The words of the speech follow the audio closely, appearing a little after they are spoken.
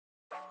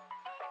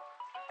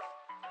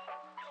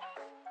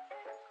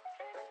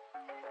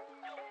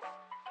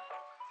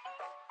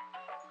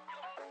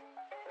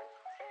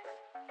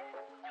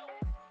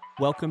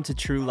Welcome to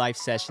True Life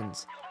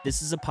Sessions.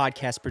 This is a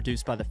podcast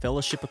produced by the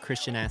Fellowship of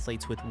Christian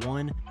Athletes with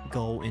one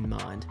goal in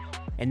mind.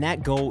 And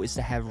that goal is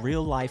to have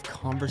real life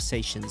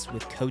conversations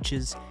with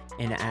coaches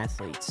and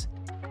athletes.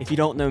 If you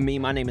don't know me,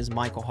 my name is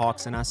Michael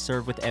Hawks and I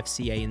serve with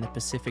FCA in the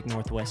Pacific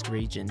Northwest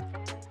region.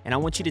 And I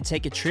want you to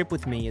take a trip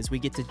with me as we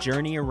get to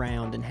journey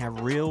around and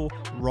have real,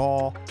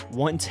 raw,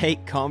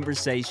 one-take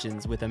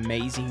conversations with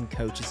amazing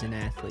coaches and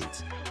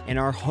athletes. And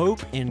our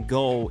hope and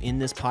goal in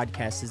this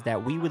podcast is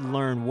that we would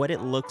learn what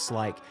it looks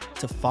like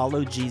to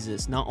follow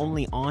Jesus, not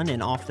only on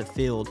and off the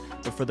field,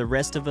 but for the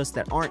rest of us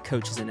that aren't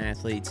coaches and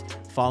athletes,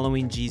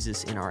 following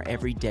Jesus in our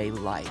everyday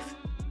life.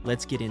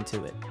 Let's get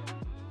into it.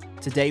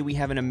 Today we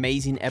have an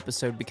amazing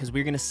episode because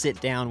we're going to sit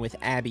down with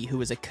Abby,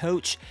 who is a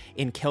coach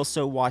in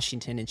Kelso,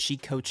 Washington, and she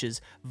coaches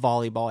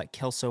volleyball at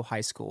Kelso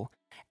High School.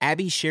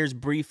 Abby shares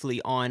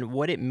briefly on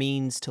what it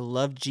means to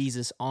love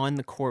Jesus on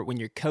the court when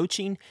you're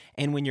coaching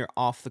and when you're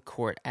off the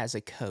court as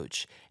a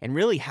coach, and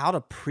really how to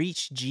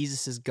preach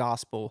Jesus'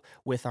 gospel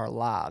with our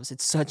lives.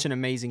 It's such an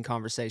amazing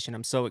conversation.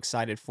 I'm so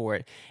excited for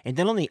it. And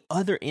then on the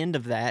other end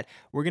of that,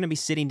 we're going to be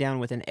sitting down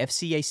with an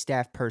FCA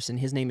staff person.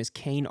 His name is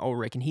Kane,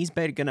 Ulrich, and he's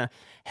going to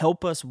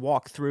help us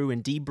walk through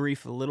and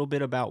debrief a little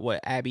bit about what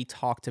Abby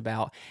talked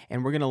about,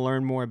 and we're going to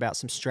learn more about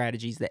some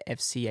strategies that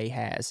FCA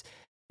has.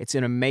 It's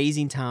an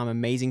amazing time,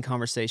 amazing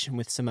conversation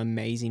with some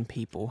amazing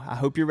people. I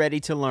hope you're ready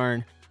to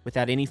learn.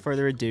 Without any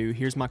further ado,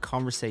 here's my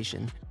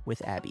conversation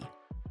with Abby.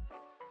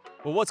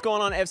 Well, what's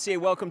going on, FCA?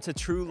 Welcome to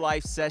True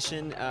Life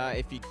Session.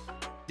 If you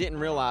didn't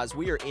realize,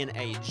 we are in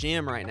a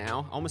gym right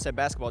now. I almost said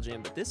basketball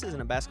gym, but this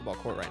isn't a basketball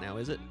court right now,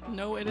 is it?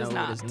 No, it is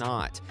not. No, it is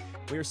not.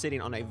 We are sitting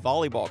on a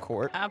volleyball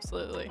court.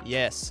 Absolutely.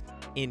 Yes,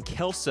 in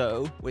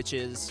Kelso, which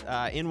is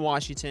in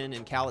Washington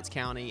in Cowlitz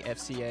County.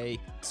 FCA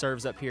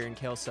serves up here in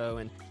Kelso,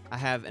 and I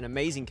have an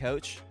amazing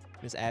coach,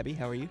 Miss Abby.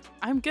 How are you?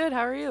 I'm good.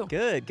 How are you?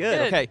 Good.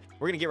 Okay,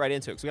 we're going to get right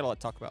into it because we got a lot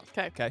to talk about.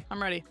 Okay. I'm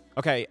ready.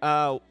 Okay.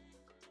 How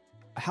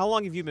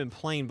long have you been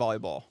playing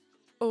volleyball?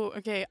 Oh,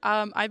 okay.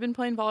 I've been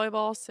playing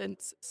volleyball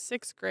since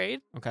 6th grade.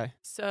 Okay.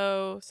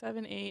 So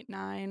 7, 8,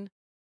 9,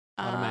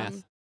 A lot of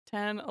math.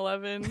 10,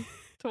 11,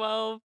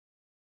 12.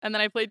 And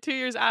then I played 2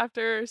 years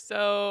after,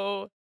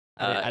 so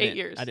 8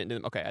 years. I didn't do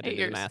them. Okay, I didn't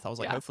do the math. I was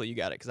like, hopefully you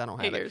got it because I don't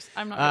have 8 years.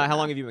 I'm not. How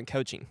long have you been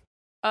coaching?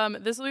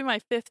 This will be my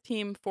 5th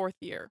team, 4th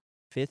year.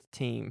 5th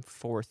team,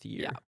 4th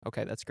year. Yeah.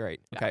 Okay, that's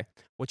great. Yeah. Okay.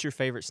 What's your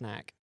favorite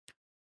snack?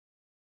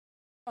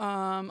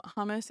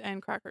 Hummus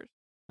and crackers.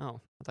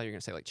 Oh, I thought you were going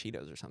to say like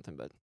Cheetos or something,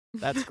 but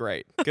that's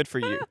great. Good for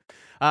you.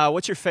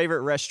 What's your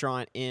favorite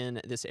restaurant in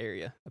this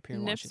area up here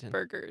in Washington?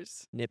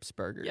 Nips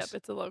Burgers. Yep,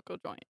 it's a local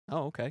joint.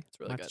 Oh, okay. It's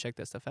really I'll good. have to check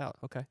that stuff out.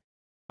 Okay.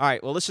 All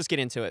right, well, let's just get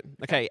into it.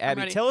 Okay,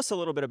 Abby, tell us a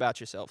little bit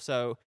about yourself.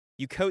 So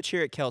you coach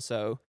here at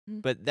Kelso,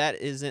 but that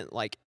isn't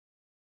like,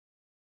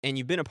 and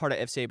you've been a part of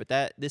FCA,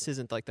 but this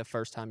isn't like the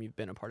first time you've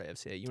been a part of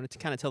FCA. You want to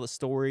kind of tell the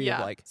story of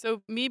like.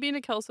 So me being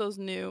a Kelso's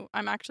new.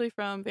 I'm actually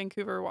from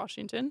Vancouver,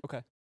 Washington.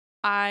 Okay.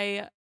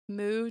 I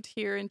moved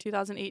here in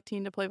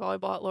 2018 to play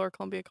volleyball at Lower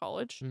Columbia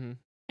College,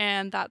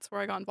 and that's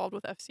where I got involved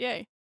with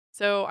FCA.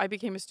 So I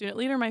became a student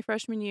leader my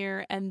freshman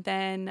year, and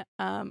then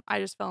I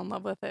just fell in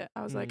love with it.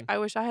 I was like, I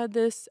wish I had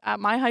this at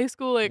my high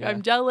school. Like,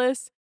 I'm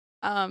jealous.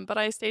 But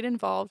I stayed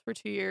involved for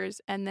 2 years,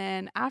 and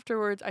then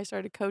afterwards I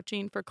started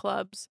coaching for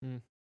clubs.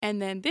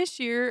 And then this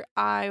year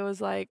I was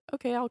like,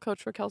 okay, I'll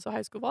coach for Kelso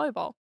High School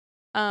volleyball.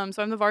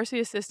 So I'm the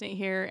varsity assistant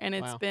here, and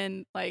it's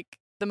been like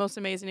the most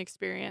amazing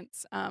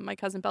experience. My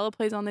cousin Bella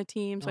plays on the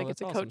team, so I get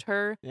to coach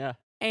her. Yeah.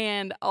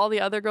 And all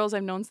the other girls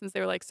I've known since they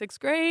were like 6th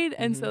grade.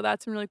 And so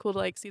that's been really cool to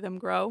like see them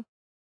grow.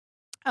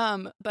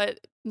 But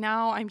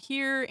now I'm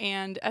here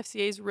and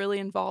FCA is really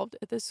involved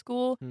at this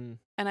school. And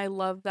I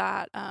love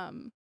that.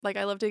 Like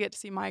I love to get to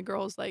see my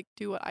girls like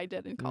do what I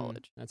did in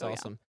college. That's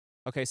awesome.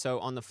 Yeah. Okay. So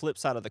on the flip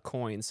side of the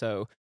coin,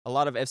 so a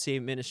lot of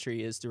FCA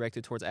ministry is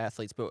directed towards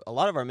athletes, but a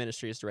lot of our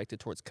ministry is directed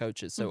towards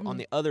coaches. So on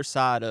the other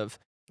side of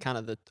kind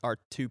of our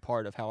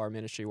two-part of how our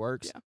ministry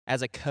works,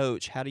 as a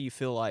coach, how do you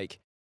feel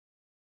like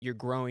you're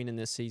growing in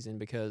this season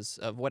because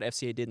of what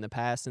FCA did in the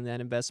past in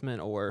that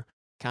investment, or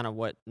kind of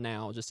what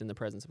now just in the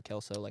presence of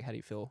Kelso? Like, how do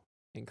you feel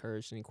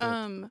encouraged and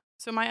equipped?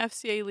 So my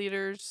FCA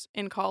leaders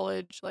in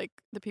college, like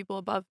the people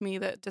above me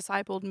that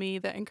discipled me,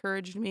 that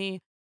encouraged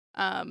me,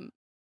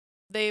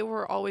 they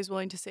were always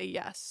willing to say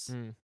yes.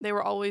 They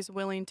were always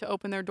willing to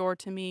open their door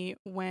to me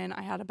when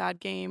I had a bad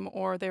game,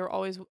 or they were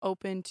always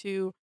open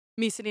to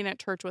me sitting at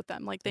church with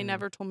them. Like they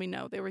never told me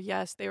no. They were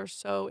yes. They were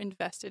so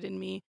invested in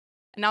me.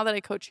 And now that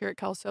I coach here at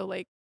Kelso,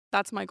 like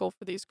that's my goal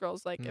for these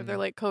girls. Like if they're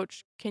like,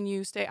 Coach, can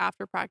you stay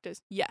after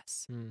practice?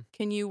 Yes.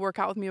 Can you work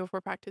out with me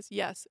before practice?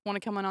 Yes. Want to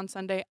come in on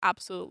Sunday?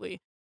 Absolutely.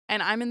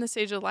 And I'm in the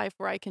stage of life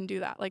where I can do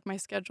that. Like my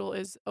schedule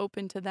is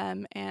open to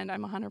them and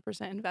I'm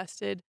 100%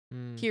 invested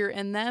here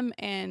in them.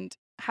 And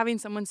having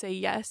someone say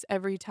yes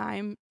every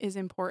time is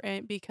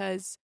important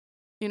because,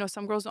 you know,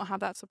 some girls don't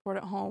have that support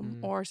at home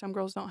or some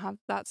girls don't have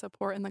that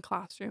support in the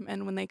classroom.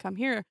 And when they come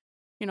here,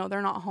 you know,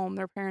 they're not home.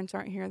 Their parents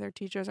aren't here. Their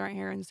teachers aren't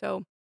here. And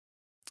so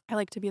I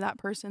like to be that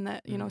person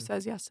that, you know,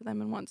 says yes to them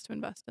and wants to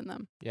invest in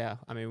them. Yeah.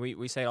 I mean,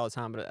 we say it all the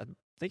time, but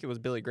think it was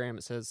Billy Graham.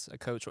 It says a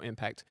coach will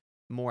impact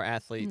more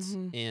athletes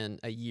in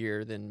a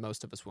year than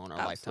most of us will in our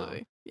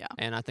lifetime. Yeah.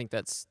 And I think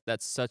that's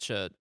such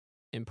a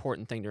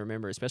important thing to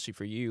remember, especially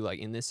for you, like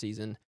in this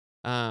season.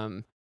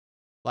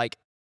 Like,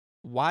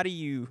 why do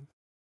you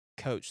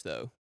coach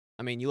though?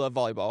 I mean, you love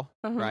volleyball,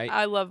 right?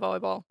 I love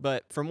volleyball.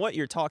 But from what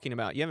you're talking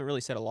about, you haven't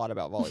really said a lot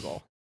about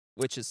volleyball,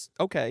 which is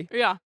okay.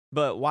 Yeah.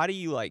 But why do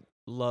you like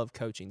love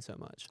coaching so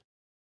much?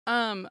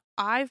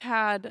 I've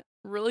had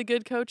really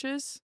good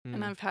coaches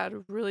and I've had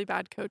really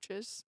bad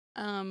coaches.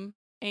 And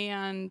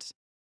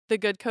the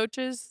good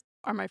coaches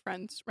are my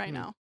friends right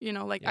now. You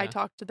know, like I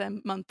talk to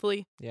them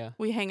monthly. Yeah.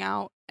 We hang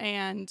out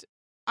and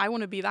I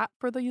want to be that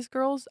for these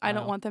girls. I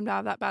don't Wow. want them to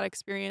have that bad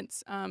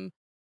experience.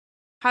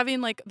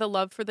 Having like the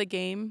love for the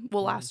game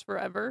will last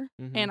forever.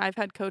 And I've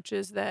had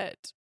coaches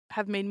that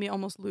have made me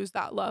almost lose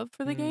that love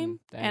for the game.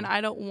 Dang. And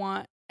I don't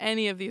want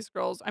any of these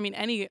girls, I mean,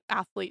 any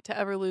athlete to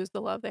ever lose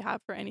the love they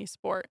have for any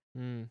sport.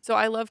 So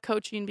I love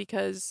coaching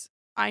because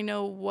I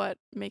know what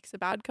makes a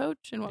bad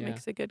coach and what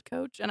makes a good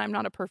coach. And I'm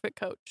not a perfect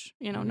coach.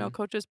 You know, no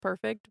coach is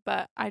perfect,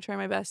 but I try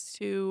my best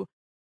to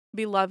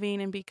be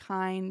loving and be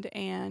kind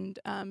and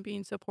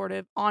being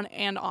supportive on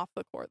and off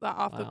the court. That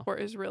off the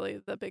court is really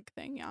the big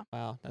thing. Yeah.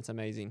 Wow, that's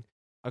amazing.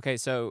 Okay,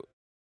 so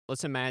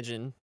let's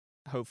imagine,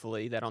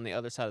 hopefully, that on the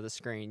other side of the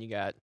screen, you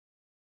got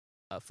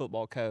a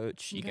football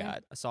coach, you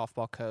got a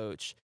softball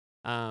coach,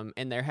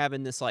 and they're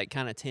having this like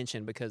kind of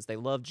tension because they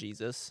love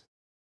Jesus,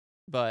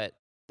 but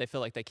they feel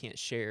like they can't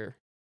share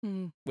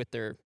with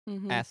their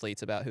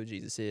athletes about who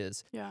Jesus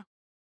is. Yeah.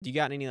 Do you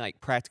got any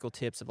like practical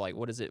tips of like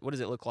what does it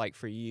look like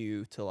for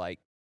you to like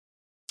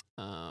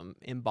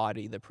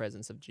embody the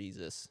presence of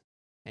Jesus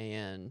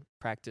and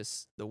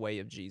practice the way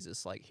of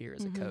Jesus like here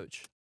as a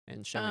coach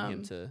and showing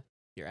him to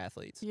your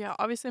athletes? Yeah,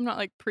 obviously I'm not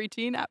like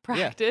preaching at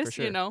practice, for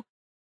sure. you know.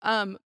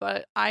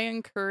 But I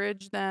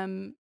encourage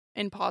them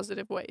in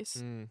positive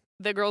ways.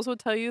 The girls will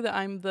tell you that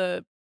I'm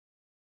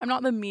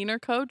not the meaner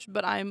coach,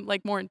 but I'm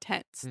like more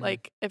intense.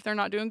 Like if they're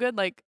not doing good,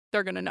 like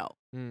they're going to know.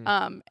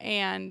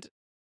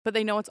 But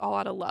they know it's all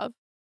out of love.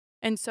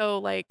 And so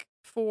like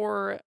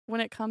for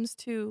when it comes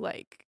to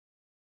like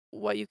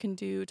what you can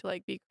do to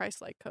like be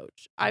Christ-like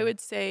coach, I would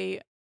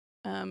say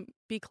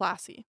be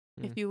classy.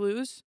 If you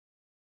lose,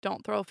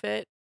 don't throw a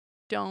fit,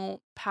 don't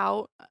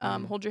pout,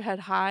 hold your head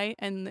high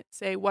and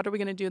say, what are we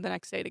going to do the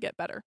next day to get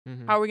better?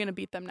 How are we going to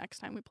beat them next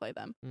time we play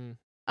them?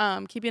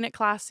 Keeping it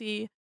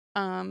classy,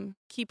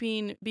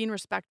 being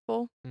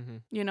respectful.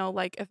 You know,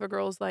 like if a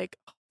girl's like,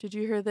 oh, did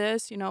you hear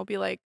this? You know, be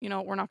like, you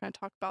know, we're not going to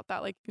talk about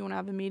that. Like if you want to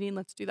have a meeting,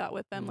 let's do that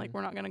with them. Like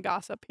we're not going to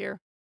gossip here.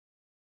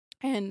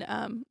 And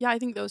yeah, I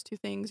think those two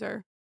things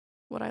are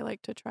what I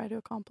like to try to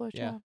accomplish.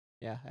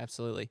 Yeah,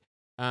 absolutely.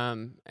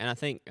 And I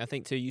think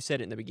too, you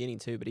said it in the beginning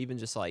too, but even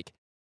just like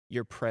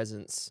your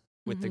presence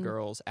with the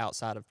girls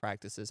outside of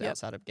practices,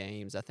 outside of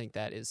games, I think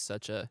that is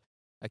such a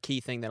key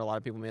thing that a lot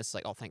of people miss.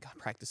 Like, oh, thank God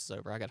practice is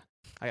over. I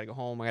gotta go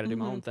home. I gotta do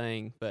my own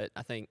thing. But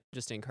I think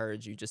just to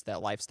encourage you, just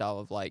that lifestyle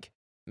of like,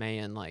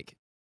 man, like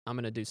I'm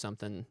gonna do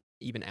something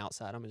even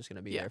outside. I'm just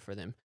gonna be there for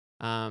them.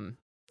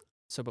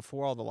 So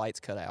before all the lights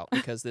cut out,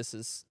 because this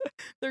is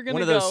they're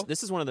gonna go.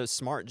 This is one of those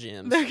smart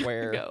gyms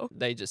where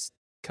they just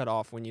cut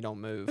off when you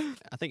don't move.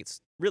 I think it's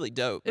really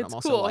dope, but I'm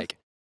also cool. like,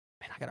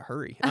 man, I gotta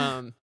hurry.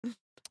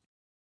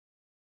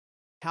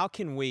 How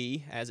can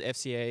we, as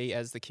FCA,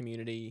 as the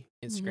community,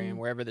 Instagram,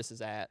 wherever this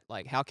is at,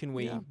 like, how can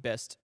we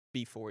best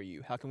be for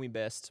you? How can we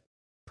best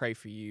pray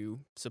for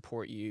you,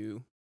 support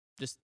you?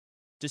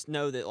 Just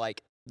know that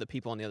like the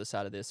people on the other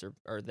side of this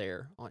are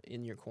there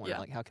in your corner.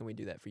 Like, how can we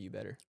do that for you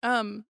better?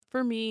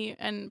 For me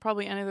and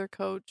probably any other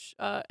coach,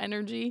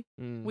 energy.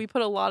 We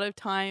put a lot of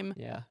time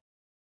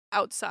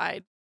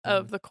outside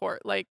of the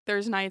court. Like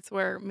there's nights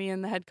where me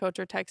and the head coach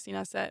are texting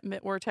us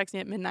we're texting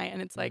at midnight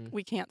and it's like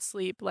we can't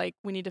sleep. Like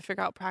we need to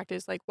figure out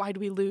practice. Like why do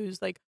we lose?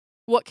 Like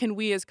what can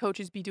we as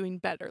coaches be doing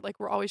better?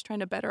 Like we're always trying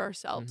to better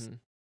ourselves.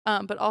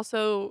 But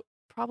also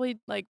probably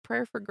like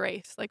prayer for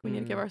grace. Like we need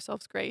to give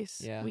ourselves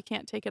grace. We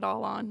can't take it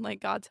all on. Like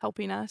God's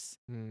helping us.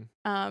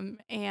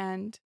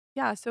 And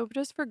yeah, so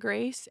just for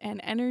grace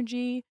and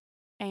energy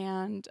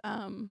and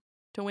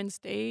to win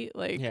state,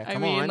 like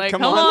come on,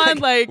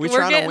 like we're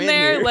getting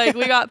there. Here. Like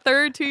we got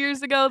third 2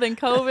 years ago, then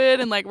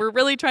COVID, and like we're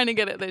really trying to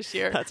get it this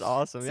year. That's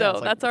awesome.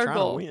 So that's our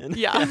goal.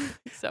 Yeah.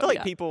 So I feel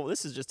like people.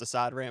 This is just a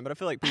side rant, but I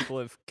feel like people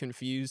have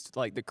confused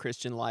like the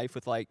Christian life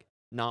with like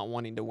not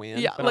wanting to win.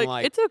 Yeah, but like, I'm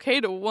like it's okay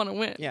to want to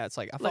win. Yeah, it's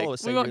like I follow a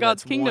Savior we want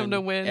God's that's kingdom won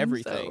to win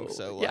everything.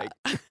 So like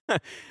yeah.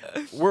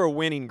 we're a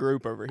winning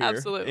group over here.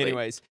 Absolutely.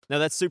 Anyways, no,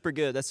 that's super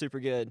good. That's super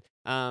good.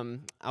 I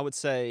would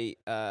say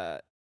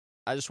I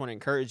just want to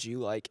encourage you.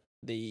 Like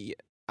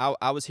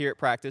I was here at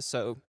practice,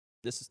 so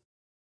this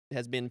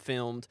has been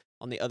filmed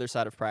on the other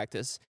side of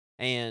practice.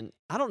 And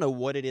I don't know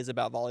what it is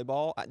about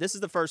volleyball. This is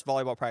the first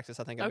volleyball practice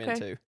I think I've been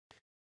to.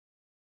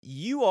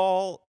 You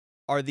all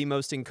are the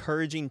most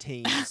encouraging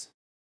teams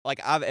like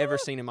I've ever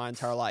seen in my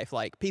entire life.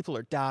 Like people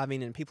are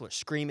diving and people are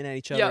screaming at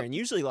each other. Yep. And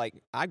usually like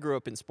I grew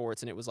up in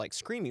sports and it was like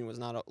screaming was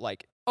not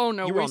like Oh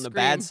no, you were we on the scream.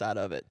 bad side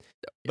of it.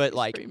 Yeah, But we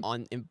like scream.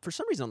 and for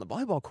some reason on the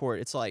volleyball court,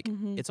 it's like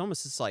it's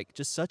almost just like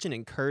just such an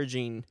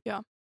encouraging.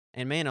 Yeah.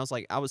 And man,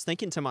 I was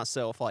thinking to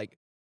myself, like,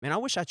 man, I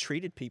wish I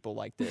treated people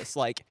like this.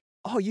 Like,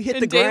 oh, you hit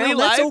In the daily ground,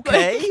 that's life,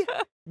 okay.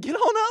 Get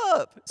on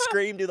up.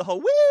 Scream, do the whole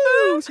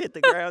woo, hit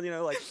the ground,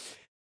 like.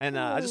 And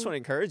I just want to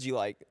encourage you,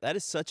 like, that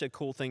is such a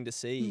cool thing to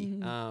see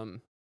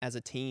as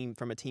a team,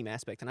 from a team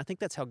aspect. And I think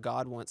that's how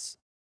God wants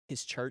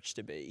his church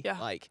to be. Yeah.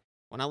 Like,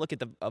 when I look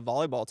at a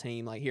volleyball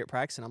team, like, here at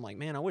practice, and I'm like,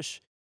 man,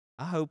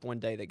 I hope one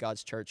day that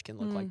God's church can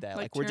look like that.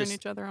 Like we're cheering just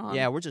each other on.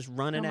 Yeah, we're just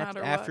running no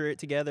after it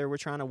together. We're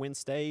trying to win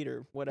state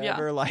or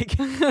whatever. Yeah. Like,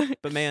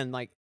 but man,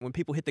 like when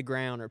people hit the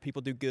ground or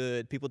people do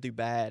good, people do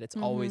bad, it's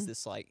always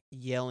this like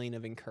yelling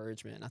of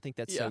encouragement. I think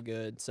that's so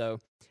good. So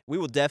we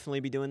will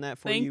definitely be doing that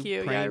for you. Thank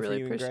you. Yeah, I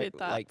really appreciate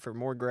that. Like for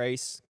more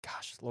grace.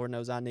 Gosh, Lord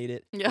knows I need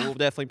it. Yeah. We'll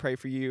definitely pray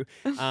for you.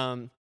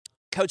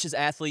 Coaches,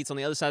 athletes on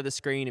the other side of the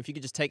screen, if you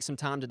could just take some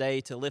time today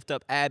to lift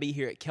up Abby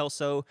here at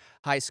Kelso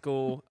High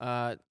School.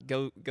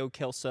 Go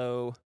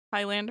Kelso.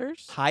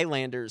 Highlanders.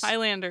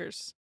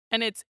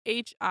 And it's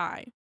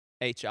H-I.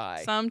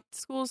 H-I. Some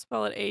schools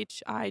spell it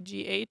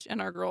H-I-G-H, and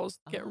our girls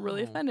get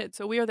really offended.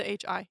 So we are the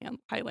H-I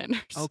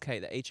Highlanders. Okay,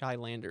 the H-I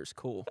Landers.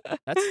 Cool.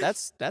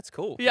 That's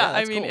cool. Yeah,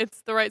 that's I mean, cool.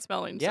 it's the right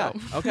spelling. Yeah.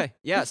 So. Okay.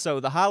 Yeah. So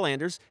the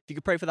Highlanders, if you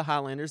could pray for the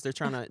Highlanders, they're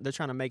trying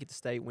to make it to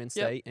state, win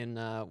state, and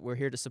we're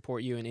here to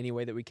support you in any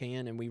way that we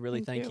can. And we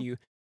really thank you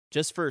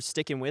just for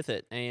sticking with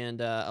it and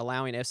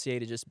allowing FCA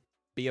to just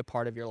be a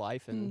part of your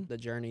life and the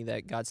journey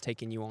that God's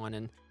taking you on.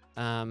 And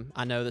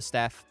I know the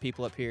staff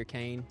people up here,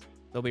 Kane,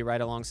 they'll be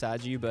right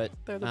alongside you, but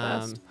they're the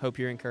best. Hope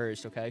you're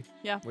encouraged, okay?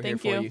 Yeah, we're here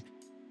for you.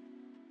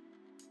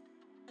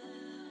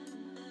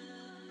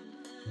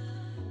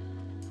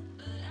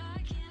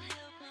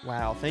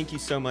 Wow, thank you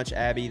so much,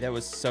 Abby. That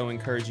was so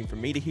encouraging for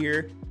me to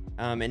hear.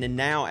 And then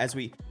now, as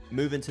we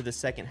move into the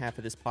second half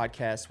of this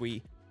podcast,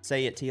 we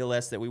say at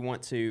TLS that we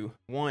want to,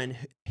 one,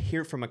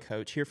 hear from a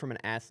coach, hear from an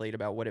athlete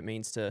about what it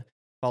means to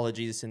follow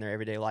Jesus in their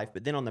everyday life,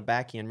 but then on the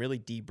back end, really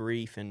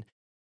debrief and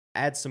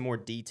add some more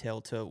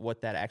detail to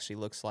what that actually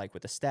looks like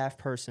with a staff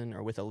person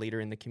or with a leader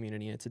in the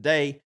community. And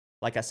today,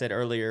 like I said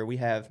earlier, we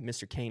have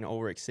Mr. Kane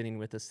Ulrich sitting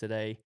with us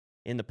today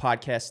in the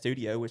podcast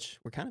studio, which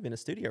we're kind of in a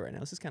studio right now.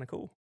 This is kind of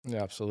cool.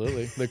 Yeah,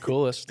 absolutely. The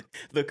coolest.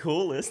 The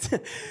coolest.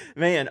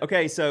 Man,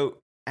 okay, so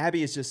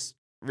Abby has just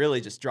really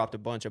just dropped a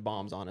bunch of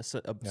bombs on us.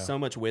 So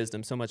much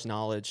wisdom, so much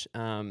knowledge.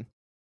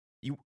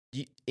 You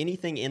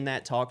anything in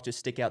that talk just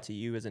stick out to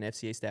you as an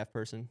FCA staff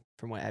person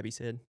from what Abby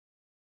said?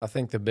 I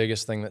think the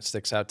biggest thing that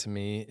sticks out to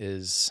me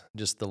is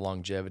just the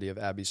longevity of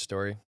Abby's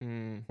story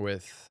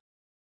with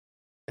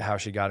how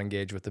she got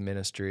engaged with the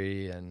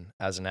ministry and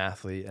as an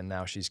athlete, and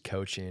now she's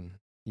coaching,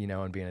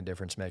 and being a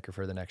difference maker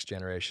for the next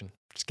generation.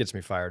 Just gets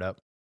me fired up.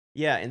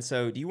 Yeah, and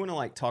so do you want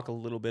to talk a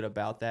little bit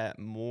about that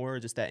more,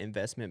 just that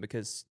investment?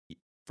 Because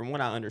from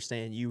what I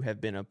understand, you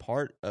have been a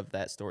part of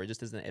that story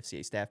just as an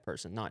FCA staff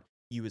person, not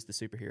you as the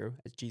superhero,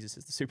 as Jesus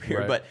is the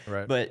superhero,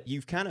 but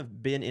you've kind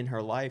of been in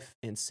her life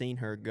and seen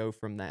her go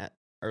from that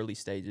early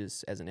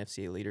stages as an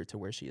FCA leader to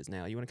where she is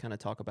now. You want to kind of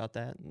talk about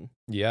that?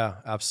 Yeah,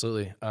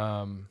 absolutely.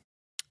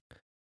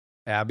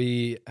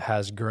 Abby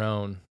has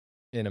grown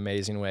in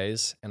amazing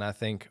ways, and I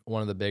think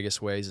one of the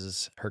biggest ways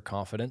is her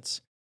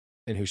confidence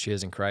in who she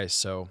is in Christ.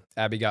 So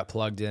Abby got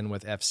plugged in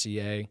with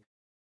FCA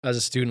as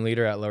a student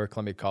leader at Lower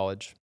Columbia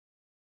College,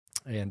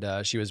 and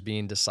she was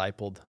being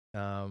discipled,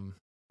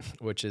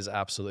 which is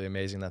absolutely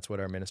amazing. That's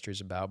what our ministry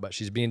is about. But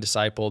she's being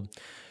discipled,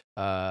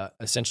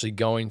 essentially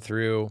going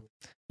through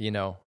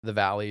the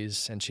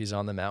valleys, and she's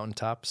on the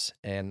mountaintops.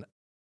 And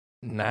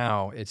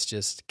now it's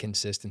just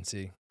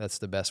consistency. That's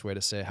the best way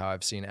to say how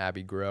I've seen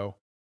Abby grow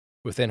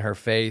within her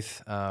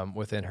faith,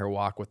 within her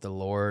walk with the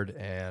Lord,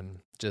 and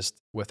just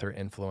with her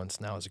influence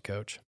now as a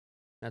coach.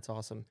 That's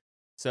awesome.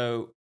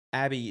 So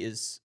Abby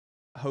is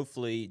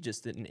hopefully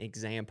just an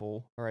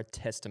example or a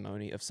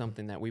testimony of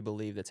something that we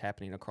believe that's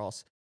happening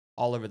across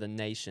all over the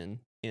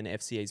nation in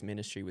FCA's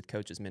ministry with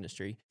coaches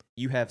ministry.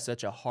 You have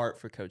such a heart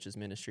for coaches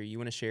ministry. You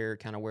want to share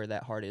kind of where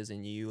that heart is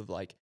in you of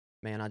like,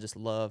 man, I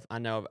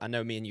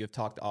know me and you have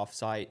talked off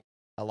site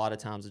a lot of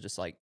times of just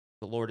like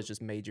the Lord has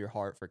just made your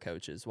heart for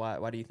coaches.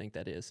 Why do you think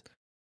that is?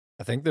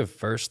 I think the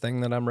first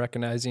thing that I'm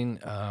recognizing,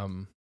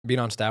 being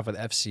on staff with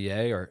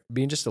FCA or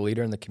being just a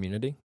leader in the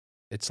community,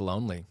 it's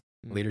lonely.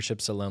 Mm-hmm.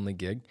 Leadership's a lonely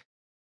gig.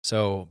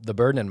 So the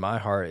burden in my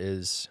heart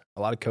is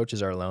a lot of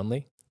coaches are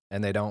lonely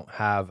and they don't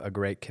have a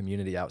great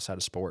community outside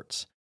of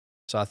sports.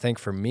 So I think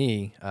for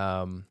me,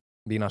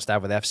 being on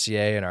staff with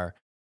FCA and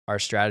our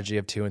strategy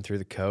of to and through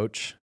the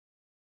coach,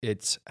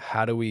 it's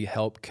how do we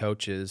help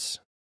coaches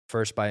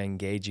first by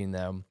engaging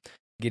them,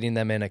 getting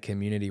them in a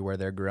community where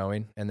they're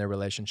growing in their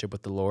relationship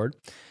with the Lord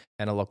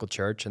and a local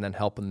church, and then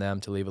helping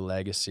them to leave a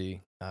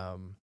legacy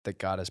that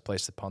God has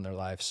placed upon their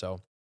life. So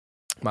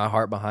my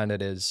heart behind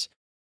it is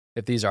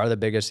if these are the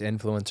biggest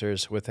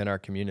influencers within our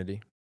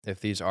community, if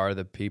these are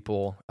the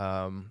people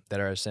that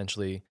are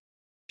essentially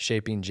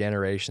shaping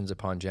generations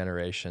upon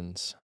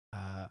generations,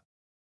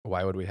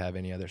 why would we have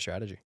any other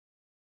strategy?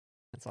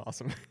 That's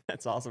awesome.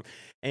 That's awesome.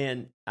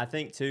 And I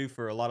think, too,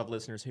 for a lot of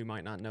listeners who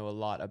might not know a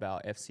lot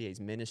about FCA's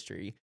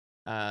ministry,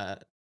 I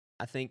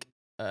think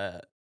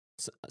a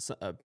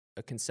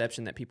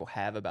conception that people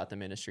have about the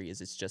ministry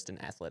is it's just an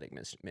athletic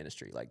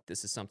ministry. Like,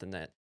 this is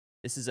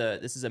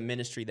a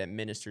ministry that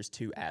ministers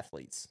to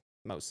athletes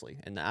mostly.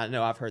 And I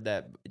know I've heard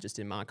that just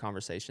in my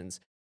conversations.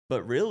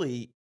 But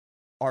really,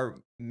 our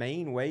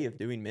main way of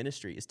doing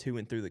ministry is to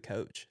and through the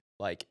coach.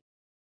 Like,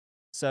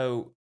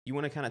 so you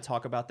want to kind of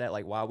talk about that,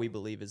 like why we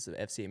believe as the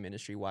FCA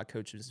ministry, why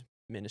coaches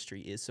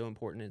ministry is so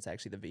important. It's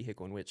actually the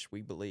vehicle in which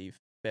we believe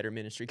better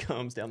ministry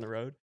comes down the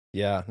road.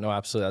 Yeah, no,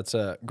 absolutely. That's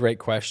a great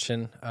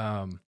question.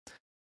 I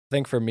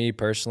think for me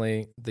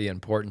personally, the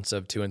importance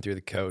of to and through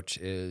the coach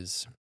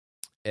is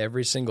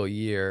every single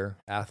year,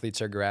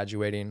 athletes are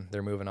graduating,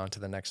 they're moving on to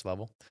the next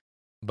level.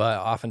 But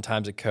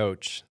oftentimes a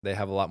coach, they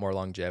have a lot more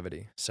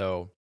longevity.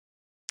 So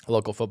a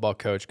local football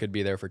coach could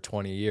be there for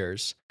 20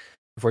 years.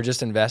 If we're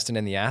just investing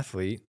in the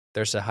athlete,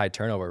 there's a high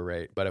turnover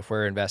rate. But if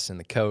we're investing in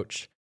the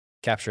coach,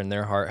 capturing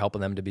their heart,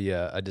 helping them to be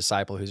a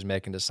disciple who's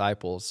making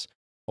disciples,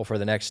 well, for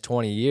the next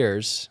 20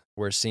 years,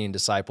 we're seeing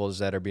disciples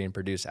that are being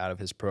produced out of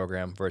his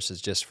program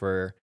versus just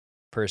for,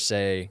 per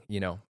se,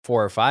 4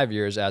 or 5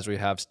 years as we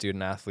have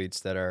student athletes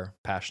that are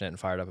passionate and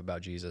fired up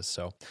about Jesus.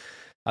 So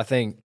I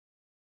think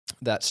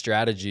that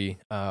strategy,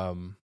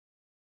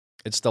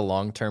 it's the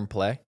long-term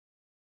play,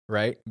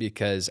 right?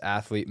 Because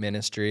athlete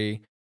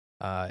ministry,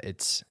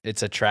 it's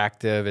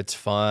attractive, it's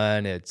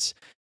fun, that's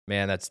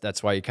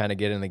why you kind of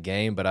get in the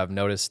game. But I've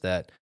noticed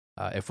that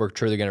if we're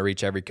truly going to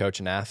reach every coach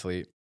and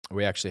athlete,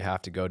 we actually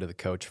have to go to the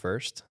coach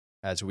first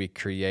as we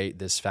create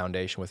this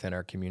foundation within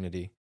our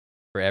community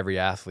for every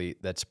athlete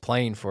that's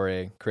playing for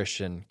a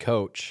Christian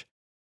coach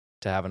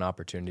to have an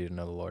opportunity to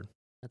know the Lord.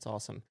 That's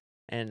awesome.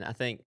 And I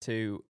think,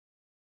 too,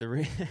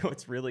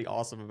 what's really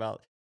awesome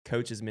about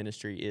coaches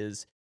ministry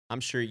is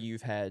I'm sure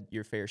you've had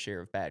your fair share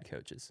of bad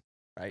coaches,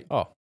 right?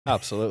 Oh,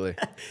 absolutely.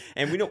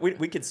 And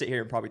we could sit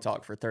here and probably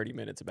talk for 30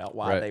 minutes about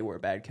why they were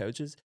bad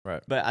coaches.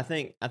 Right. But I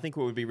think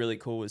what would be really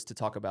cool is to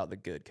talk about the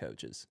good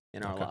coaches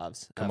in our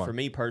lives. For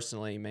me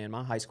personally, man,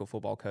 my high school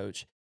football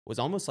coach was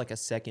almost like a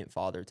second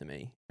father to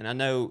me. And I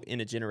know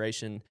in a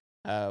generation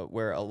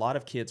where a lot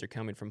of kids are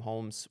coming from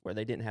homes where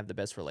they didn't have the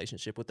best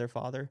relationship with their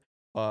father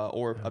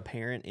or a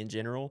parent in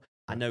general,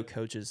 I know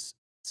coaches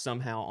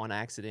somehow on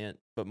accident,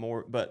 but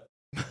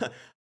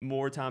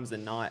more times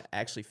than not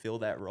actually fill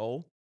that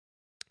role.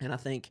 And I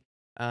think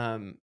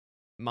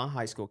my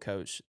high school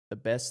coach, the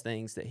best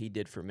things that he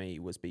did for me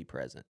was be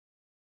present.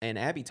 And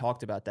Abby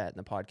talked about that in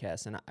the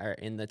podcast and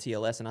in the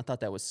TLS, and I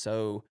thought that was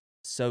so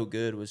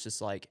good. Was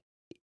just like,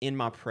 in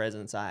my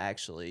presence, I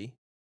actually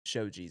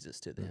showed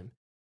Jesus to them.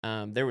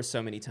 There was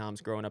so many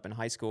times growing up in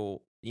high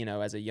school,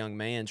 as a young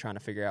man trying to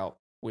figure out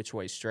which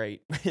way's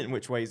straight and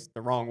which way's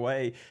the wrong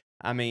way.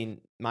 I mean,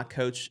 my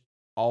coach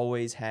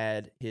always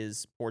had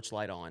his porch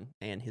light on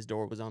and his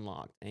door was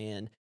unlocked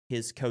and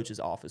his coach's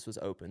office was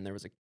open. There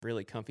was a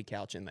really comfy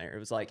couch in there. It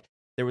was like,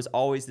 there was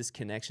always this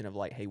connection of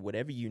like, hey,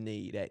 whatever you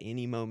need at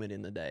any moment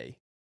in the day,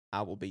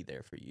 I will be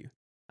there for you.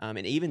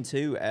 And even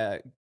too,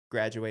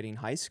 graduating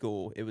high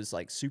school, it was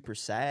like super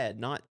sad.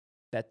 Not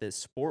that the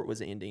sport was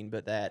ending,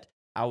 but that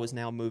I was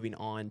now moving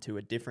on to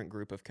a different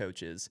group of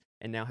coaches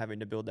and now having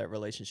to build that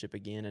relationship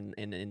again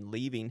and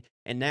leaving.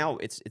 And now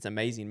it's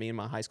amazing. Me and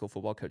my high school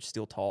football coach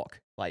still talk.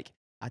 Like,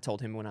 I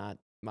told him when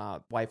my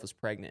wife was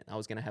pregnant, I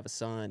was going to have a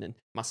son, and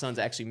my son's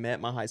actually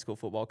met my high school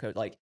football coach.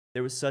 Like,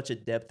 there was such a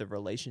depth of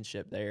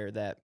relationship there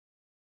that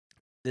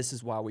this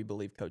is why we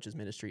believe coaches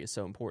ministry is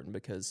so important,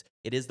 because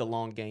it is the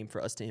long game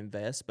for us to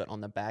invest, but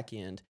on the back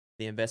end,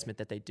 the investment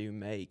that they do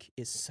make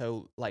is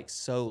so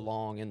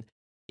long. And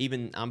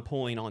even I'm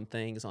pulling on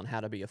things on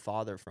how to be a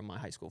father from my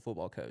high school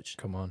football coach.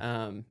 Come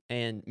on.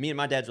 And me and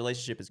my dad's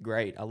relationship is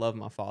great. I love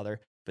my father,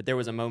 but there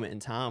was a moment in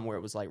time where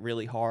it was like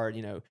really hard.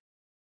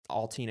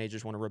 All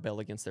teenagers want to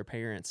rebel against their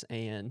parents,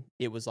 and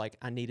it was like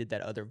I needed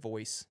that other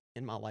voice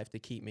in my life to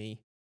keep me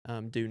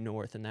due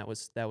north, and that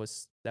was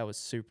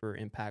super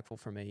impactful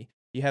for me.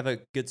 You have a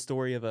good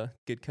story of a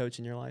good coach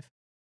in your life?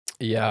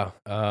 Yeah,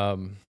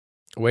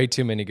 way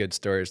too many good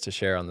stories to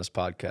share on this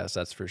podcast,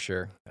 that's for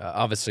sure.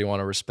 Obviously,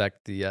 want to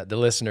respect the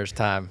listeners'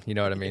 time. You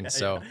know what I mean?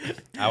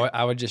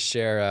 I would just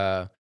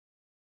share.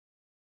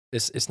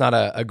 It's not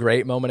a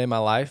great moment in my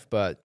life,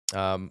 but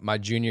my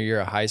junior year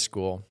of high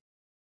school.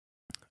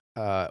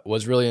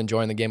 Was really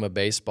enjoying the game of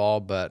baseball,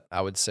 but I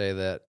would say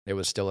that it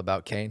was still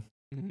about Kane.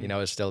 Mm-hmm. It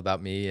was still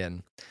about me.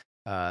 And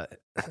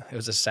it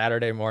was a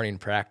Saturday morning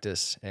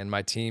practice, and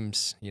my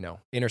team's,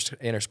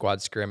 inter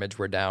squad scrimmage,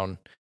 we're down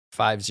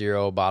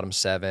 5-0, bottom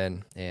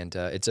 7, and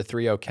it's a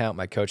 3-0 count.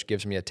 My coach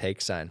gives me a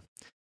take sign.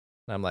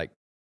 And I'm like,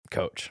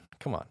 Coach,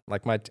 come on.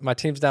 Like, my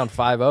team's down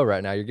 5-0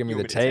 right now. You're giving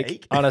me the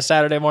take on a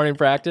Saturday morning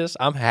practice?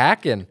 I'm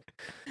hacking.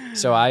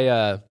 So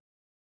I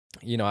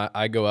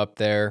go up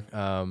there,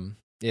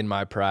 in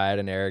my pride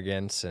and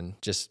arrogance and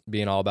just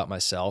being all about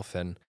myself.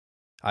 And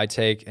I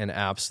take an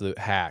absolute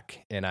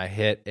hack and I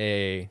hit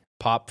a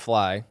pop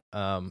fly,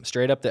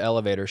 straight up the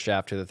elevator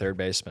shaft to the third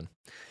baseman.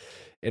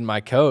 And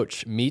my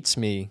coach meets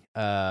me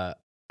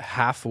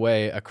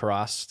halfway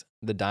across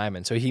the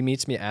diamond. So he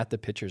meets me at the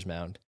pitcher's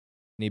mound.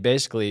 And he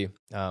basically,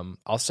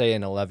 I'll say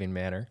in a loving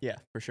manner. Yeah,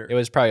 for sure. It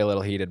was probably a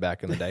little heated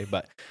back in the day,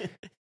 but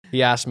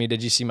he asked me,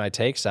 "Did you see my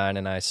take sign?"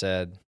 And I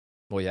said,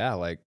 "Well, yeah,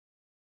 like,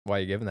 why are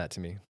you giving that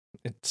to me?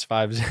 It's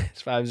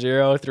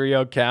 5-0,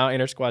 3-0 count,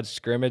 inter-squad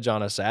scrimmage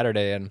on a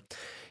Saturday." And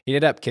he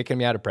ended up kicking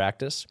me out of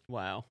practice.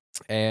 Wow.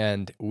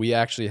 And we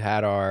actually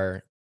had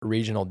our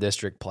regional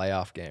district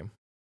playoff game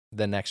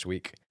the next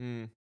week.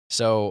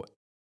 So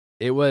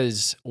it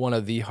was one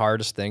of the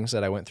hardest things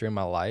that I went through in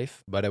my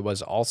life, but it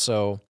was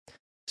also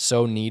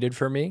so needed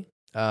for me.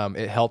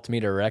 It helped me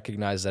to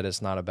recognize that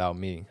it's not about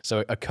me.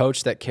 So a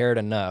coach that cared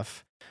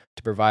enough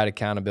to provide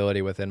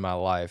accountability within my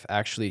life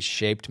actually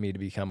shaped me to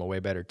become a way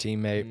better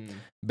teammate,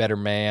 better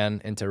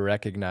man, and to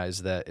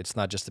recognize that it's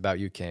not just about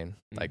you, Kane.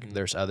 Like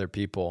there's other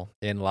people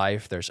in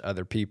life. There's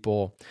other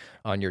people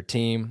on your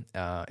team.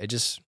 It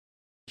just,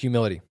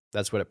 humility.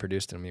 That's what it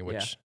produced in me,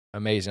 which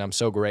amazing. I'm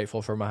so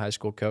grateful for my high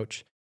school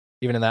coach.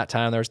 Even in that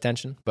time, there was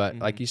tension. But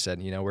like you said,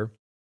 we're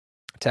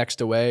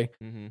text away,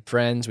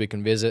 friends, we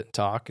can visit,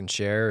 talk, and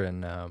share.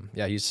 And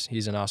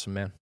he's an awesome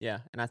man. Yeah,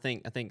 and I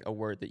think a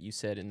word that you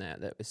said in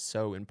that is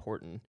so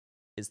important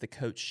is the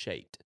coach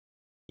shaped,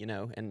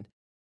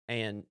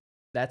 and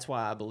that's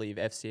why I believe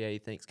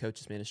FCA thinks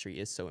coaches ministry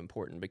is so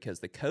important, because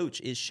the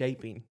coach is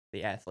shaping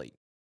the athlete,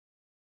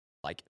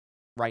 like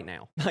right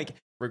now, like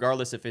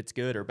regardless if it's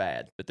good or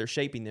bad, but they're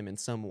shaping them in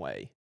some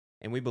way.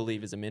 And we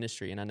believe as a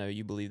ministry, and I know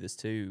you believe this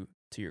too,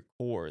 to your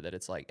core, that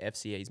it's like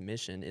FCA's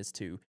mission is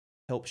to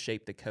help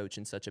shape the coach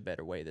in such a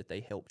better way that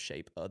they help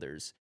shape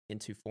others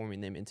into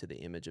forming them into the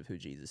image of who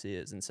Jesus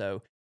is. And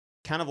so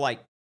kind of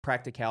like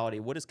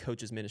practicality, what does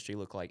coach's ministry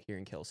look like here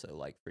in Kelso,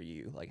 like for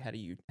you? Like how do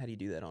you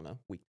do that on a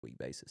week-to-week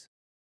basis?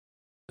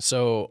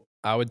 So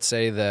I would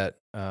say that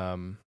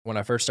when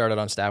I first started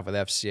on staff with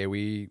FCA,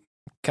 we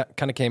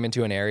kind of came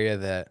into an area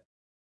that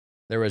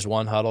there was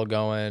one huddle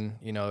going,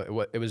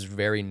 it was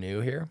very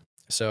new here.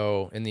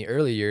 So in the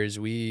early years,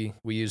 we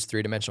used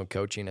three-dimensional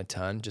coaching a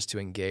ton just to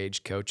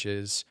engage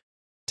coaches,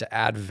 to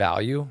add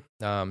value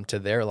to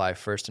their life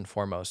first and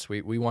foremost.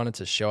 We wanted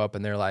to show up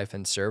in their life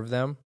and serve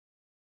them.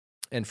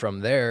 And from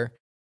there,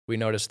 we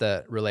noticed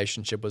that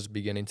relationship was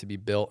beginning to be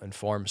built and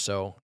formed.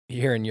 So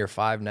here in year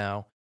 5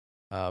 now,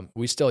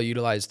 we still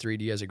utilize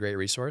 3D as a great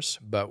resource,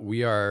 but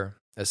we are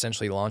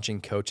essentially launching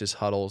coaches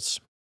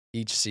huddles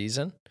each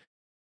season,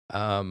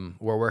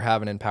 where we're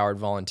having empowered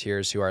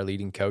volunteers who are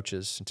leading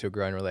coaches into a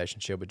growing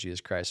relationship with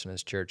Jesus Christ and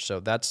his church. So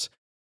that's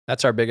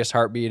our biggest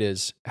heartbeat,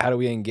 is how do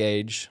we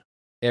engage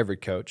every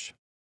coach,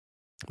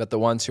 but the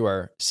ones who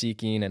are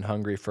seeking and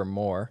hungry for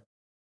more,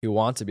 who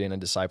want to be in a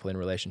discipling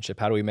relationship,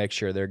 how do we make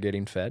sure they're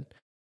getting fed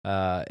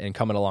and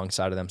coming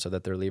alongside of them so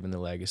that they're leaving the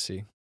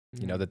legacy,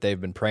 that they've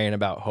been praying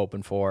about,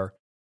 hoping for,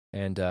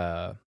 and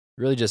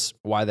really just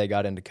why they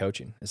got into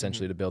coaching,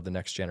 essentially to build the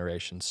next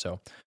generation.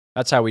 So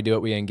that's how we do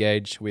it. We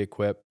engage, we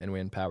equip, and we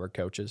empower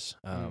coaches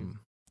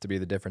to be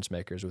the difference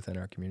makers within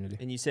our community.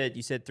 And you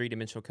said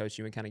three-dimensional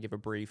coaching. You would kind of give a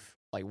brief,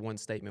 like one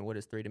statement. What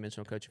is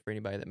three-dimensional coaching for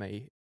anybody that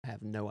may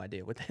have no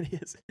idea what that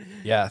is?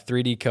 Yeah,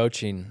 3D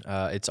coaching,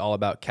 it's all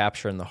about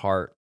capturing the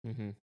heart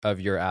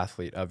of your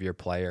athlete, of your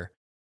player.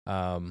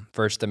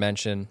 First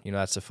dimension,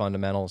 that's the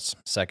fundamentals.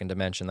 Second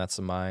dimension, that's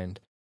the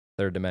mind.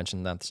 Third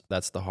dimension,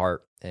 that's the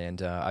heart.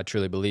 And I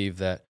truly believe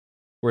that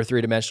we're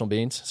three-dimensional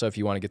beings. So if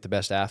you want to get the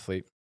best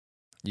athlete,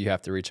 you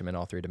have to reach them in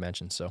all 3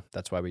 dimensions. So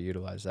that's why we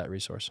utilize that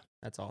resource.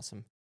 That's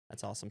awesome.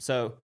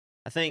 So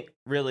I think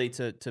really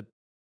to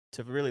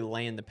really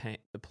land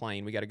the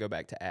plane, we got to go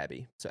back to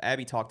Abby. So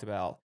Abby talked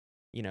about,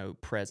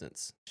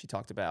 presence. She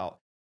talked about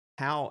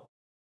how,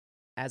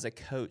 as a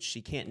coach,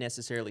 she can't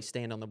necessarily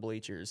stand on the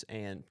bleachers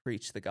and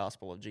preach the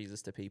gospel of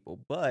Jesus to people,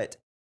 but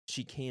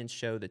she can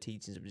show the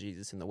teachings of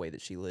Jesus in the way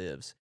that she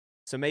lives.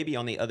 So maybe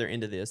on the other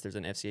end of this, there's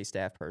an FCA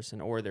staff person,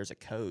 or there's a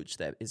coach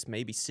that is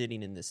maybe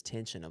sitting in this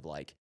tension of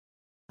like,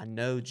 I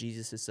know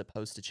Jesus is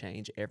supposed to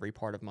change every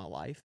part of my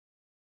life,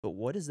 but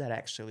what does that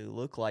actually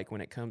look like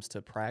when it comes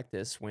to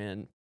practice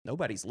when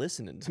nobody's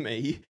listening to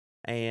me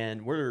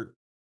and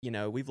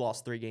we've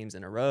lost 3 games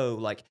in a row?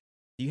 Like,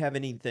 do you have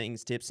any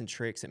tips and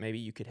tricks that maybe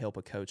you could help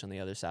a coach on the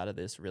other side of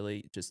this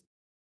really just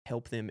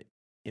help them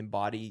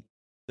embody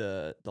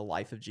the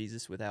life of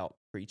Jesus without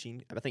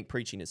preaching? I think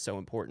preaching is so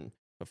important,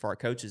 but for our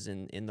coaches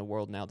in the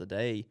world now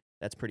today,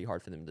 that's pretty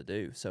hard for them to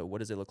do. So what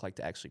does it look like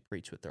to actually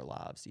preach with their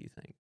lives, do you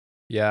think?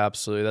 Yeah,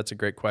 absolutely. That's a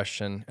great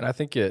question. And I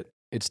think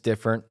it's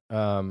different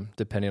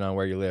depending on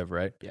where you live,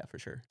 right? Yeah, for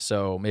sure.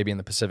 So maybe in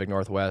the Pacific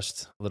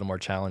Northwest, a little more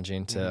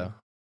challenging to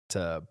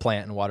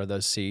plant and water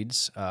those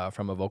seeds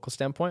from a vocal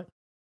standpoint.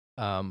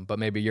 But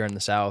maybe you're in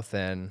the South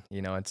and,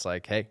 it's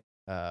like, hey,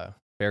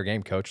 fair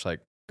game, coach, like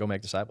go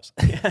make disciples.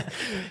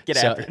 Get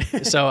after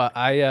it. So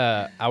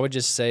I would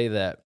just say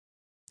that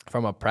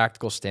from a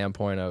practical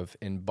standpoint of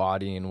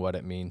embodying what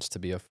it means to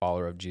be a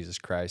follower of Jesus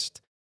Christ,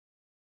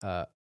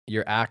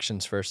 your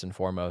actions first and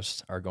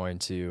foremost are going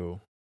to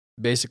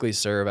basically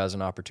serve as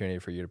an opportunity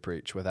for you to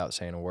preach without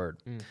saying a word.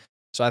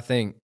 So I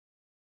think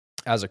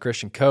as a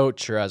Christian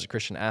coach or as a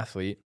Christian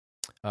athlete,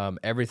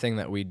 everything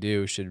that we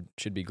do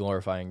should be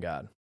glorifying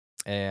God.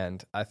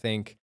 And I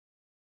think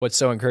what's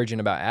so encouraging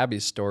about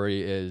Abby's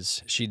story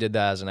is she did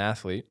that as an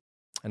athlete,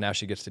 and now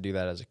she gets to do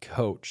that as a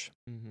coach.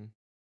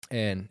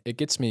 And it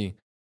gets me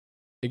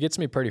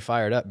pretty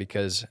fired up,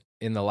 because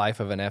in the life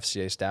of an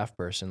FCA staff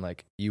person,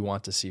 like, you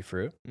want to see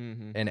fruit.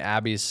 And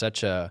Abby's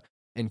such a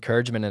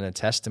encouragement and a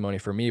testimony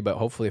for me, but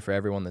hopefully for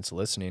everyone that's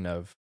listening,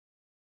 of,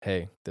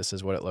 hey, this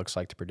is what it looks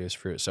like to produce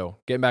fruit. So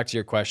getting back to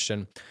your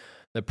question,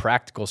 the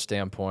practical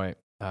standpoint,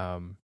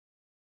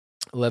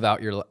 live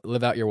out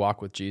your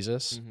walk with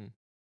Jesus,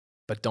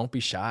 but don't be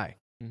shy.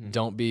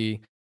 Don't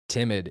be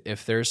timid.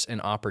 If there's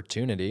an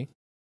opportunity,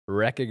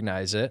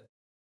 recognize it.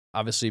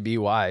 Obviously be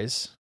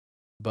wise,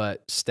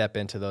 but step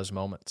into those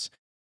moments.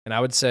 And I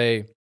would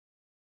say,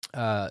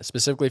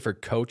 specifically for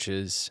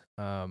coaches,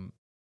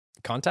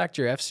 contact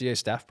your FCA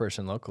staff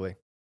person locally.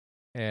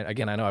 And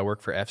again, I know I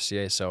work for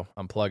FCA, so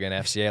I'm plugging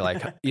FCA.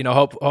 Like,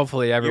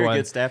 hopefully everyone. You're a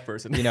good staff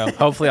person.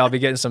 Hopefully I'll be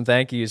getting some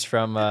thank yous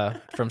from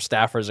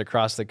staffers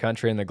across the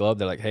country and the globe.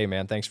 They're like, hey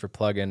man, thanks for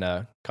plugging.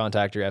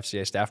 Contact your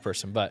FCA staff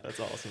person. But that's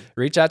awesome.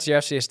 Reach out to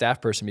your FCA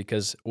staff person,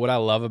 because what I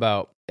love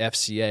about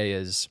FCA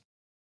is,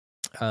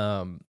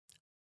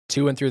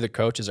 to and through the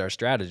coaches are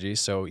strategies.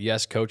 So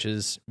yes,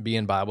 coaches be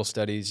in Bible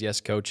studies. Yes,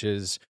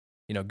 coaches,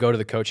 go to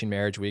the coaching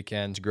marriage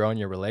weekends, grow in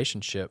your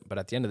relationship. But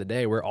at the end of the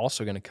day, we're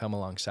also going to come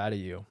alongside of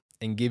you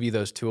and give you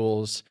those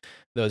tools,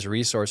 those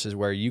resources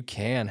where you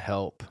can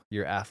help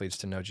your athletes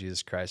to know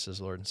Jesus Christ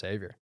as Lord and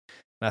Savior.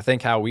 And I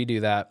think how we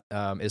do that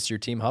is through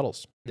team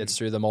huddles. It's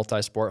through the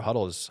multi-sport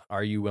huddles.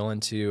 Are you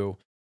willing to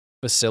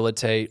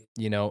facilitate,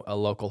 a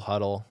local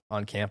huddle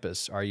on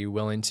campus? Are you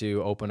willing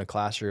to open a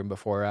classroom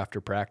before or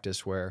after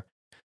practice where,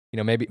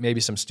 maybe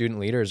some student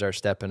leaders are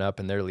stepping up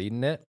and they're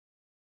leading it?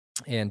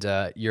 And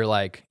you're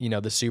like,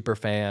 the super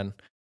fan,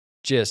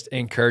 just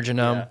encouraging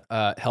them,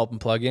 help them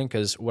plug in.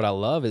 Because what I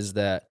love is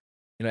that,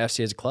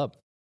 FCA is a club.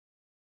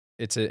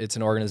 It's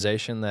an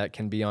organization that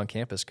can be on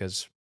campus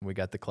because we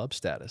got the club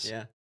status.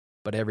 Yeah.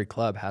 But every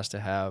club has to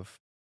have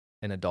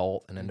an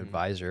adult and an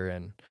advisor,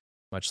 and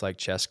much like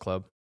chess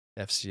club,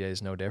 FCA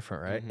is no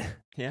different, right?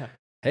 Yeah.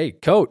 Hey,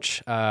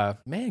 coach,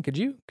 man, could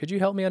you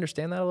help me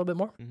understand that a little bit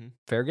more?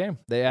 Fair game.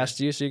 They asked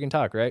you so you can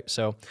talk, right?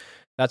 So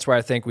that's where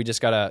I think we just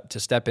got to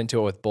step into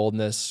it with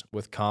boldness,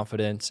 with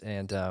confidence,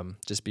 and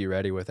just be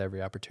ready with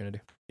every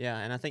opportunity. Yeah,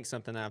 and I think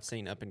something that I've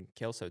seen up in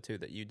Kelso too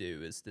that you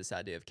do is this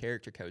idea of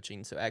character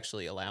coaching. So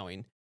actually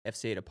allowing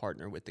FCA to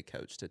partner with the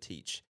coach to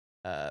teach,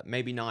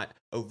 maybe not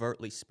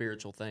overtly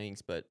spiritual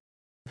things, but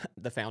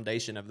the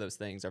foundation of those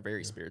things are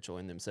very spiritual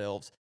in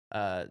themselves.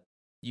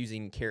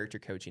 Using character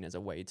coaching as a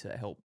way to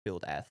help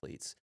build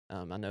athletes.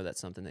 I know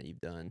that's something that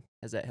you've done.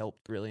 Has that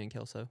helped really in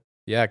Kelso?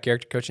 Yeah,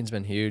 character coaching's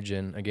been huge,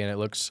 and again, it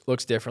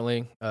looks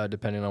differently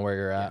depending on where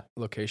you're at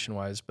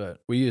location-wise.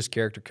 But we use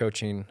character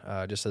coaching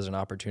just as an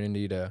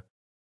opportunity to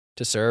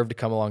serve, to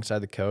come alongside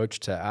the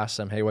coach, to ask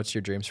them, hey, what's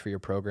your dreams for your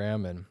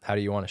program, and how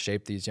do you want to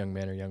shape these young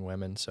men or young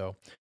women? So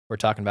we're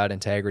talking about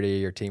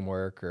integrity or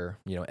teamwork or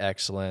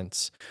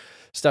excellence,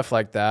 stuff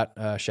like that.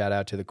 Shout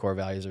out to the core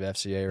values of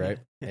FCA, right?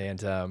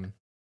 And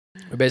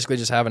we basically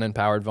just have an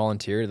empowered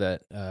volunteer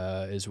that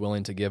is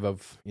willing to give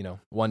of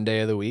one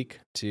day of the week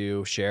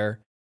to share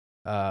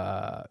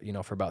for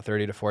about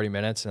 30 to 40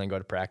 minutes, and then go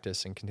to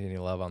practice and continue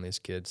to love on these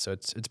kids. So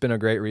it's been a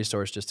great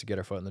resource just to get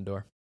our foot in the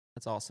door.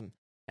 That's awesome.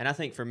 And I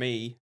think for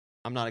me,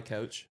 I'm not a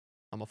coach.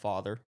 I'm a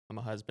father. I'm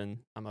a husband.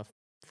 I'm a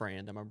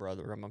friend. I'm a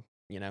brother.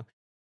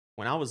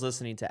 When I was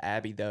listening to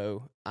Abby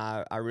though,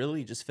 I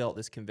really just felt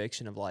this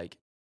conviction of like,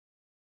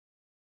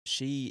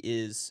 she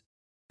is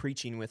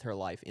preaching with her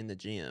life in the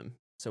gym.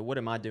 So what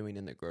am I doing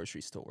in the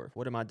grocery store?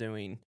 What am I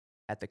doing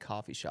at the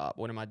coffee shop?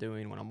 What am I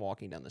doing when I'm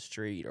walking down the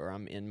street or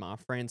I'm in my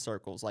friend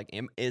circles? Like,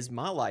 is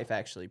my life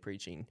actually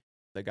preaching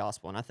the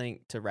gospel? And I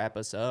think to wrap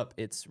us up,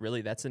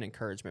 that's an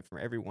encouragement from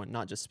everyone,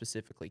 not just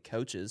specifically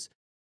coaches,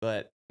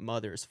 but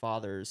mothers,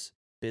 fathers,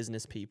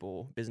 business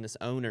people, business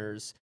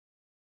owners,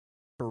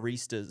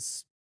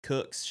 baristas,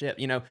 cooks, chef,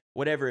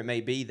 whatever it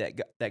may be,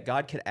 that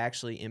God could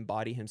actually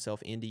embody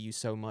himself into you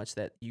so much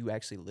that you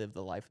actually live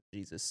the life of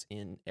Jesus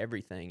in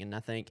everything. And I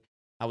think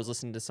I was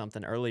listening to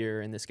something earlier,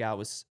 and this guy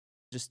was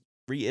just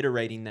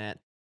reiterating that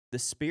the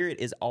Spirit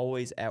is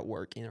always at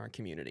work in our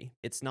community.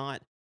 It's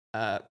not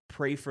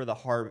pray for the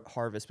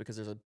harvest because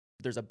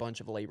there's a bunch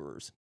of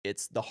laborers.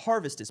 It's the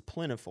harvest is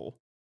plentiful.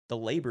 The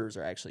laborers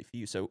are actually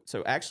few. So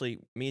actually,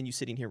 me and you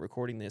sitting here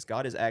recording this,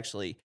 God is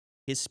actually,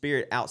 his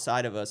Spirit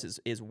outside of us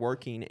is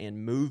working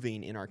and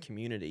moving in our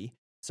community.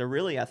 So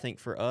really, I think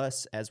for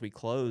us as we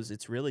close,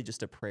 it's really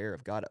just a prayer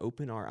of God,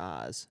 open our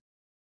eyes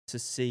to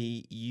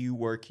see you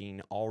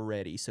working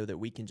already so that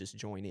we can just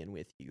join in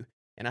with you.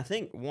 And I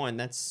think, one,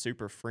 that's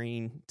super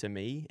freeing to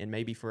me, and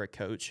maybe for a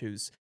coach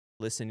who's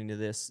listening to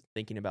this,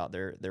 thinking about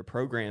their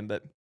program,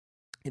 but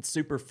it's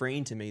super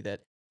freeing to me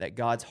that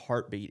God's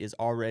heartbeat is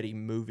already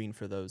moving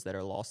for those that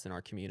are lost in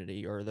our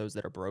community or those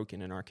that are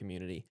broken in our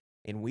community.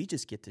 and we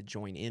just get to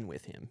join in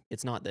with him.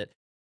 It's not that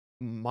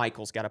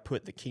Michael's got to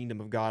put the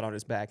kingdom of God on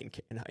his back,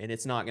 and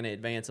it's not going to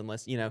advance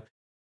unless,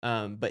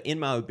 but in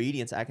my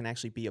obedience, I can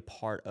actually be a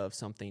part of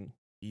something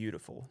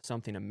beautiful,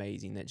 something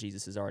amazing that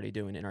Jesus is already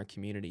doing in our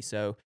community.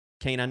 So,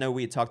 Kane, I know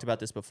we had talked about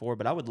this before,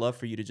 but I would love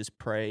for you to just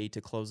pray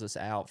to close us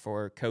out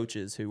for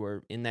coaches who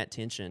are in that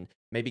tension,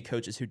 maybe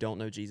coaches who don't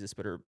know Jesus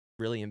but are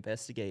really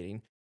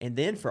investigating. And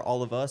then for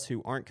all of us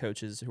who aren't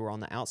coaches, who are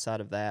on the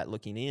outside of that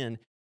looking in,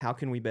 how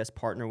can we best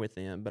partner with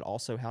them, but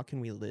also how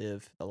can we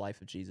live the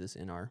life of Jesus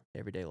in our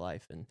everyday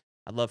life? And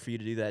I'd love for you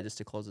to do that just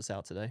to close us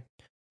out today.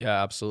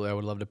 Yeah, absolutely. I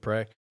would love to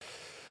pray.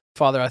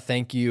 Father, I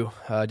thank you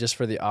just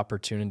for the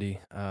opportunity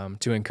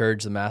to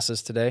encourage the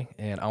masses today.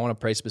 And I want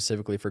to pray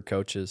specifically for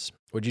coaches.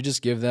 Would you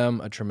just give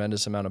them a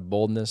tremendous amount of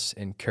boldness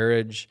and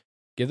courage?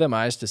 Give them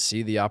eyes to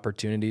see the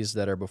opportunities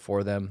that are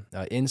before them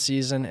in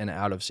season and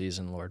out of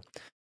season, Lord.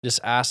 Just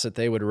ask that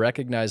they would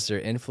recognize their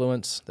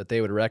influence, that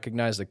they would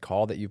recognize the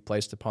call that you've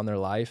placed upon their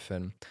life.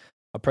 And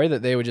I pray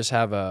that they would just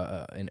have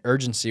an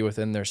urgency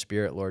within their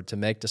spirit, Lord, to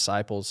make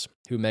disciples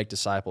who make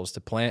disciples,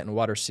 to plant and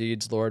water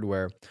seeds, Lord,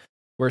 where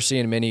we're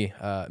seeing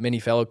many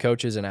fellow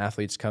coaches and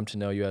athletes come to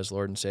know you as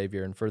Lord and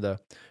Savior. And for the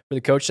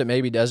coach that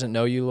maybe doesn't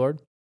know you,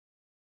 Lord,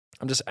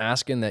 I'm just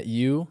asking that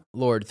you,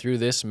 Lord, through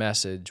this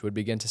message would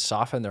begin to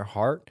soften their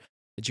heart,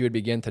 that you would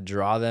begin to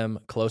draw them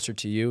closer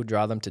to you,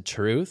 draw them to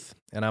truth.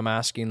 And I'm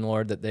asking,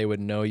 Lord, that they would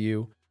know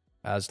you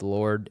as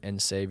Lord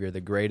and Savior,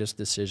 the greatest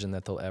decision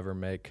that they'll ever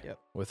make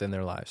within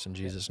their lives. In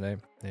Jesus'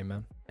 name,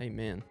 amen.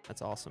 Amen.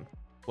 That's awesome.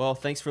 Well,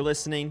 thanks for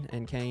listening.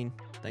 And Kane,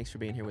 thanks for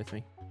being here with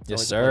me. It's yes,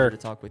 always sir. a pleasure to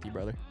talk with you,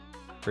 brother.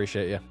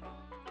 Appreciate you.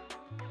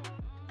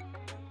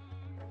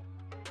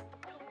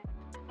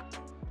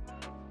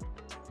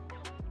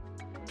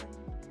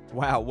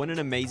 Wow, what an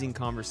amazing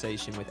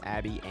conversation with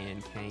Abby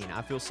and Kane.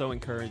 I feel so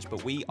encouraged,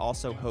 but we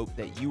also hope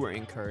that you are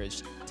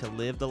encouraged to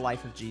live the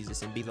life of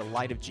Jesus and be the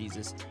light of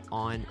Jesus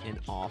on and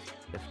off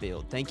the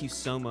field. Thank you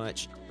so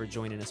much for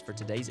joining us for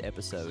today's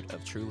episode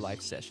of True Life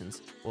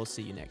Sessions. We'll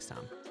see you next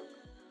time.